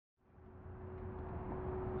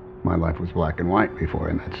My life was black and white before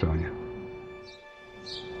I met Sonia.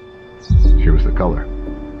 She was the color.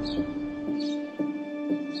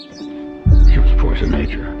 She was a force of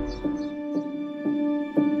nature.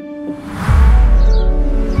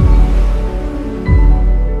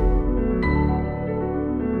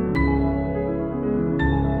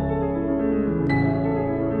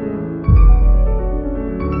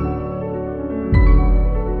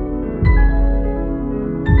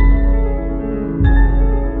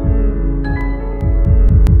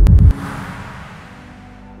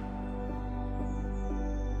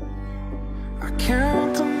 I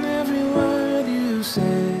count on every word you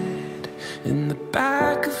said. In the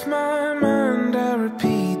back of my mind I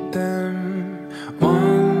repeat them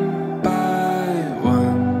one by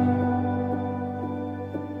one.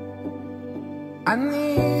 I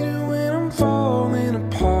need it when I'm falling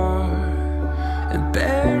apart, and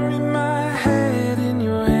bury my head in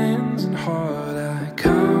your hands and heart. I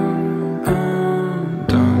come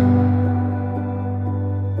undone.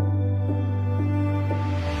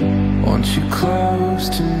 Want you close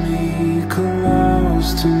to me,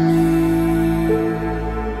 close to me,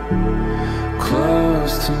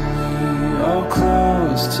 close to me, oh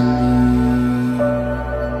close to me.